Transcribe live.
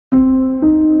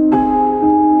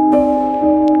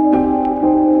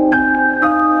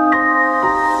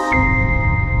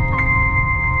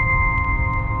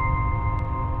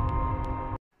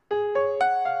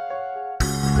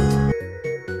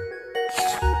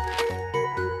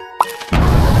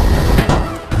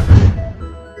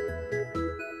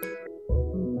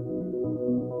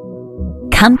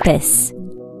Compass.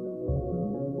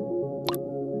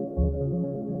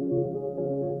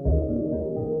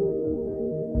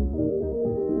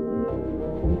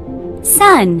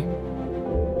 Sun.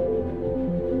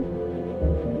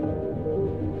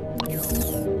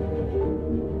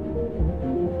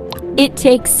 It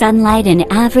takes sunlight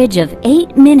an average of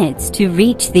 8 minutes to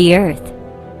reach the Earth.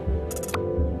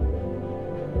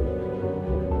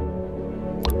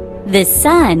 The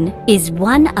Sun is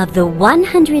one of the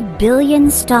 100 billion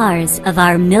stars of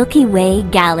our Milky Way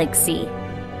galaxy.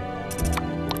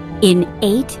 In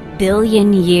 8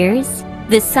 billion years,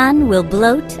 the Sun will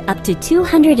bloat up to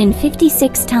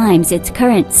 256 times its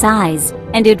current size,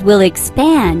 and it will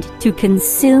expand to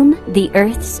consume the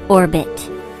Earth's orbit.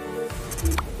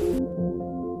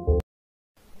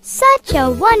 Such a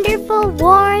wonderful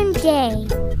warm day.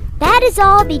 That is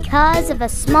all because of a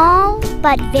small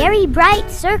but very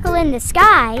bright circle in the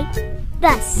sky,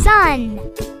 the Sun.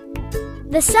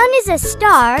 The Sun is a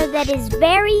star that is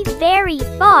very, very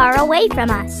far away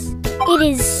from us. It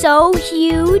is so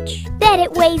huge that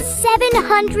it weighs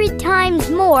 700 times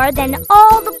more than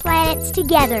all the planets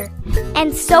together,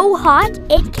 and so hot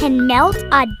it can melt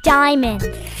a diamond.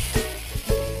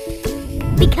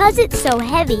 Because it's so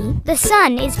heavy, the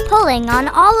Sun is pulling on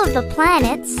all of the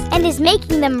planets and is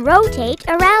making them rotate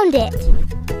around it.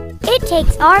 It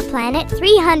takes our planet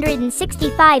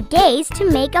 365 days to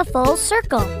make a full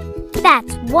circle.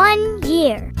 That's 1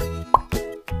 year.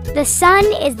 The Sun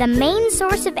is the main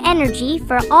source of energy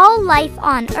for all life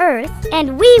on Earth,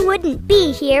 and we wouldn't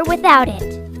be here without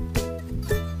it.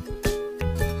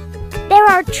 There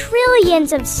are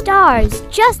trillions of stars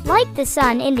just like the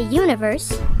Sun in the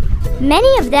universe.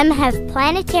 Many of them have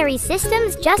planetary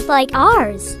systems just like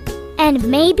ours. And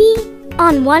maybe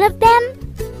on one of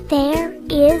them, there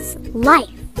is life.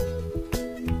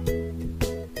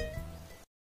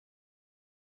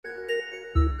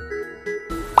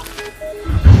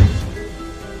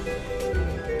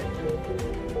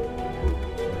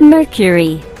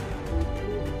 Mercury.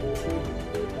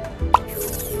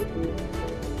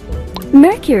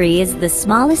 Mercury is the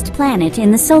smallest planet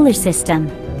in the solar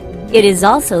system. It is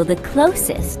also the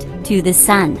closest to the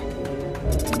Sun.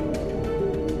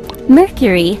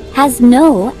 Mercury has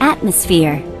no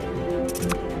atmosphere.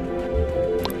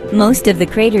 Most of the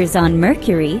craters on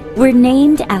Mercury were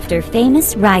named after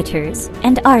famous writers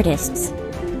and artists.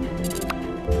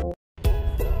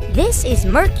 This is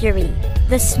Mercury,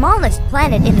 the smallest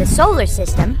planet in the solar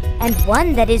system and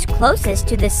one that is closest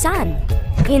to the Sun.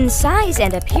 In size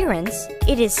and appearance,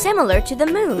 it is similar to the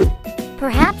Moon.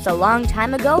 Perhaps a long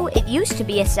time ago, it used to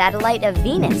be a satellite of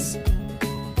Venus.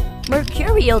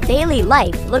 Mercurial daily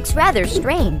life looks rather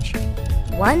strange.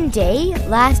 One day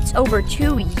lasts over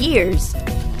 2 years.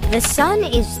 The Sun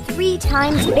is 3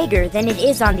 times bigger than it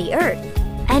is on the Earth.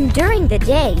 And during the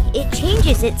day, it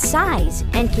changes its size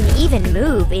and can even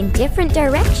move in different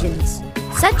directions.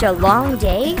 Such a long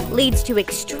day leads to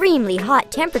extremely hot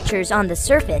temperatures on the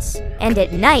surface, and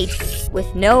at night,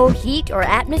 with no heat or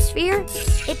atmosphere,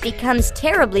 it becomes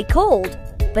terribly cold.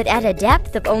 But at a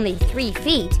depth of only 3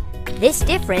 feet, this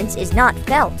difference is not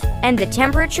felt, and the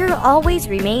temperature always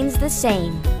remains the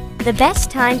same. The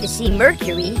best time to see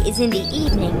Mercury is in the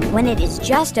evening when it is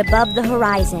just above the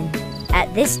horizon.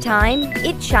 At this time,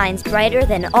 it shines brighter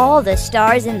than all the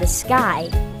stars in the sky,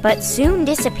 but soon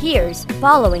disappears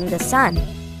following the Sun.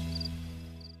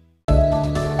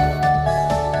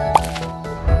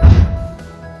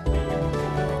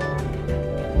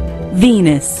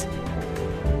 Venus.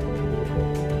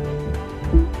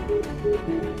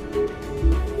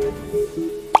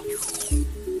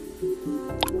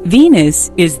 Venus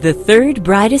is the third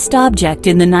brightest object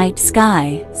in the night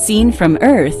sky, seen from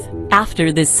Earth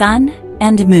after the Sun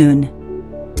and Moon.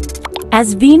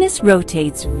 As Venus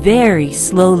rotates very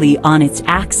slowly on its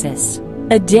axis,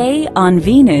 a day on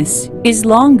Venus is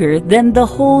longer than the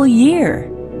whole year.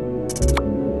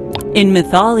 In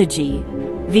mythology,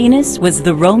 Venus was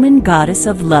the Roman goddess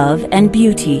of love and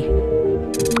beauty.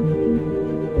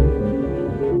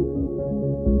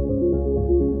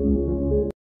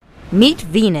 Meet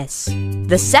Venus,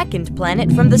 the second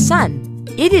planet from the Sun.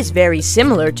 It is very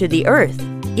similar to the Earth.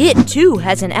 It too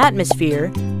has an atmosphere,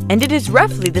 and it is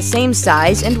roughly the same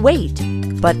size and weight.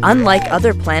 But unlike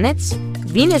other planets,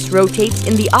 Venus rotates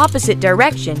in the opposite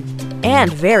direction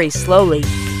and very slowly.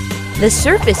 The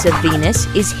surface of Venus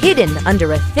is hidden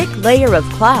under a thick layer of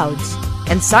clouds,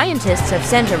 and scientists have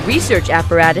sent a research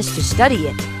apparatus to study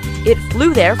it. It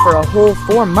flew there for a whole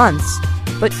 4 months,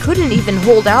 but couldn't even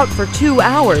hold out for 2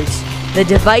 hours. The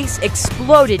device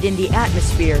exploded in the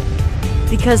atmosphere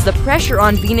because the pressure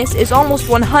on Venus is almost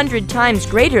 100 times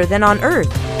greater than on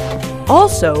Earth.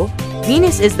 Also,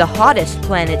 Venus is the hottest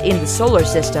planet in the solar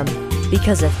system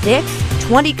because a thick,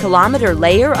 20-kilometer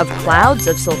layer of clouds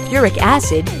of sulfuric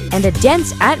acid and a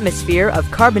dense atmosphere of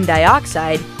carbon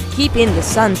dioxide keep in the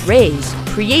sun's rays,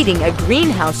 creating a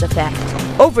greenhouse effect.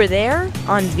 Over there,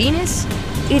 on Venus,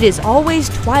 it is always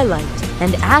twilight,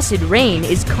 and acid rain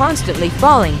is constantly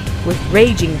falling, with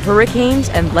raging hurricanes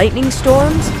and lightning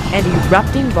storms and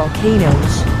erupting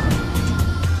volcanoes.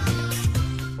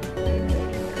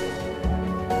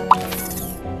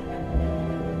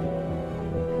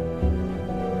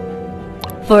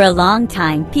 For a long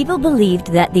time, people believed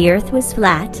that the Earth was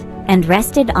flat and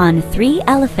rested on 3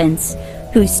 elephants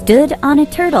who stood on a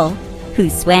turtle who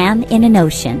swam in an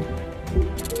ocean.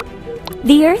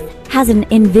 The Earth has an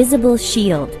invisible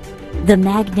shield, the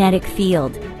magnetic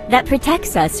field, that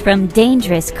protects us from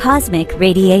dangerous cosmic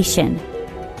radiation.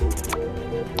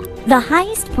 The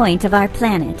highest point of our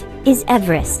planet is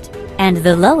Everest, and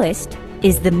the lowest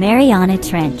is the Mariana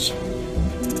Trench.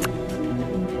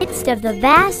 In the midst of the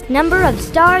vast number of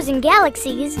stars and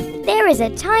galaxies, there is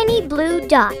a tiny blue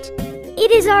dot.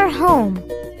 It is our home,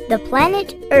 the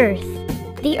planet Earth.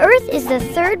 The Earth is the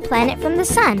 3rd planet from the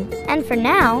Sun, and for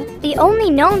now, the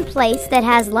only known place that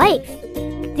has life.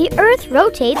 The Earth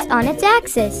rotates on its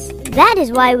axis. That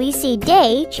is why we see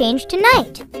day change to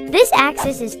night. This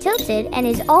axis is tilted and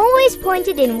is always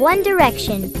pointed in one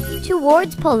direction,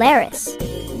 towards Polaris.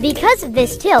 Because of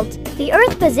this tilt, the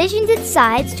Earth positions its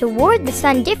sides toward the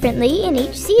Sun differently in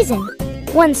each season.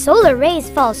 When solar rays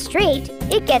fall straight,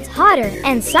 it gets hotter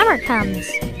and summer comes.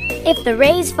 If the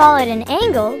rays fall at an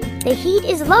angle, the heat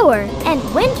is lower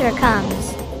and winter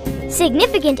comes.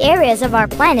 Significant areas of our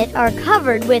planet are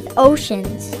covered with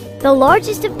oceans. The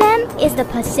largest of them is the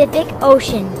Pacific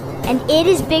Ocean, and it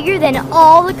is bigger than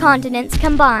all the continents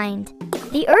combined.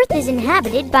 The Earth is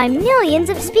inhabited by millions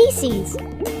of species,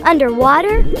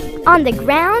 underwater, on the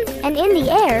ground, and in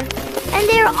the air, and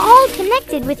they are all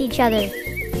connected with each other.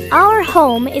 Our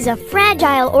home is a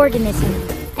fragile organism,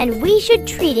 and we should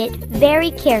treat it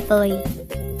very carefully.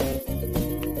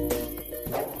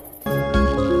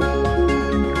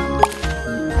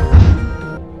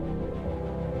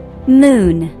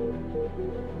 Moon.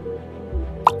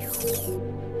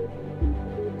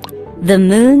 The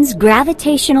moon's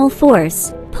gravitational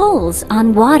force pulls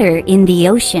on water in the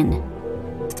ocean.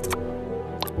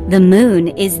 The moon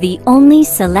is the only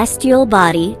celestial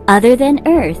body other than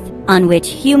Earth on which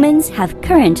humans have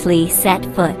currently set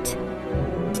foot.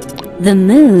 The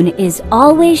moon is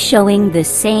always showing the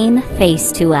same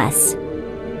face to us.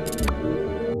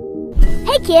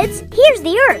 Hey kids, here's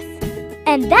the Earth.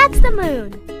 And that's the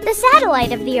moon, the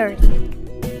satellite of the Earth.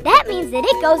 That means that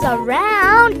it goes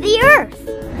around the Earth.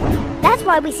 That's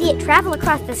why we see it travel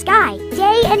across the sky,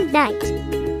 day and night.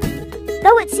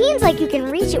 Though it seems like you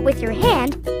can reach it with your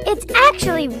hand, it's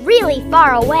actually really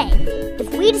far away.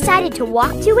 If we decided to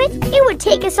walk to it, it would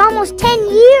take us almost 10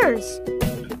 years.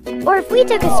 Or if we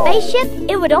took a spaceship,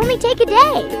 it would only take a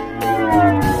day.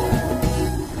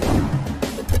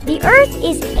 The Earth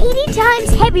is 80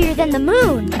 times heavier than the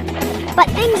moon. But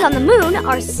things on the moon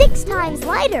are 6 times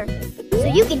lighter, so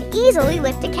you can easily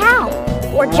lift a cow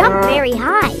or jump very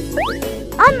high.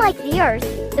 Unlike the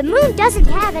Earth, the moon doesn't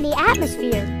have any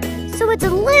atmosphere, so it's a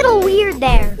little weird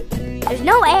there. There's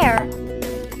no air,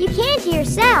 you can't hear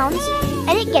sounds,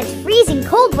 and it gets freezing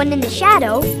cold when in the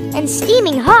shadow and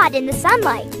steaming hot in the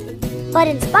sunlight. But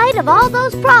in spite of all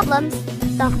those problems,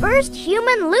 the first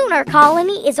human lunar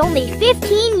colony is only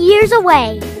 15 years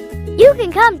away. You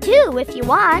can come too if you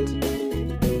want.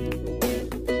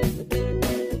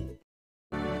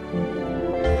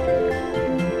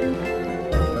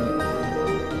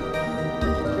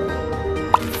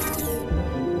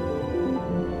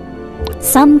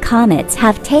 Some comets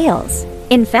have tails.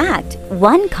 In fact,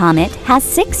 one comet has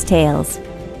 6 tails.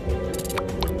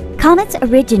 Comets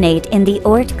originate in the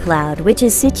Oort cloud, which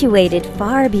is situated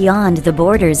far beyond the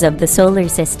borders of the solar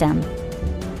system.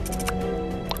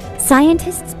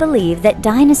 Scientists believe that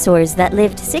dinosaurs that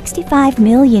lived 65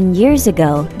 million years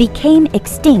ago became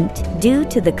extinct due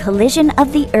to the collision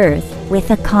of the Earth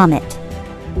with a comet.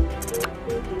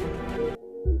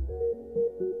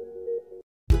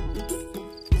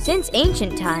 Since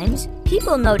ancient times,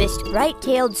 people noticed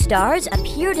bright-tailed stars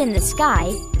appeared in the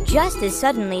sky just as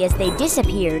suddenly as they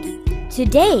disappeared.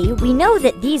 Today, we know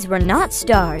that these were not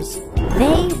stars.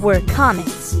 They were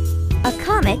comets. A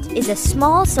comet is a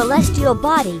small celestial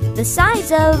body the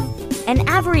size of an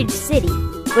average city,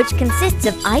 which consists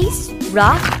of ice,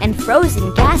 rock, and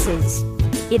frozen gases.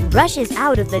 It rushes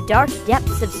out of the dark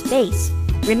depths of space,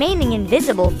 remaining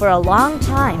invisible for a long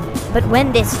time. But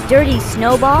when this dirty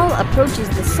snowball approaches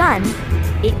the sun,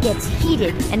 It gets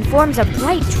heated and forms a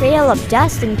bright trail of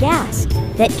dust and gas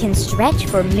that can stretch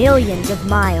for millions of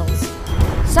miles.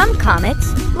 Some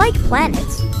comets, like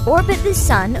planets, orbit the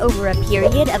sun over a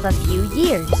period of a few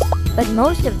years, but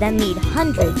most of them need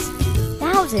hundreds,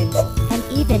 thousands, and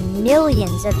even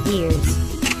millions of years.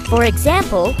 For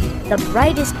example, the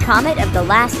brightest comet of the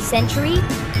last century,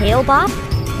 Hale-Bopp,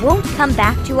 won't come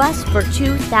back to us for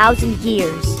 2,000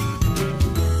 years.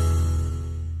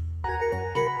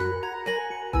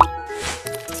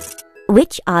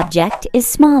 Which object is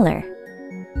smaller?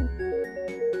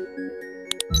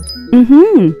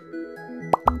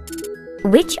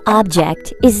 Which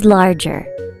object is larger?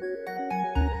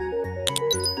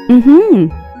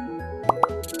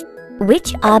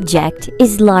 Which object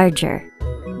is larger?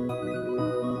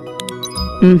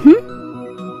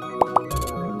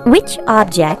 Which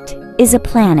object is a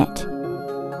planet?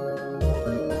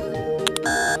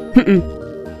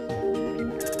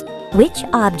 Which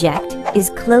object is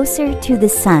closer to the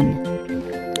sun?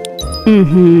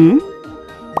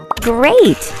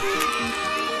 Great!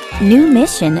 New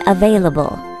mission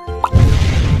available.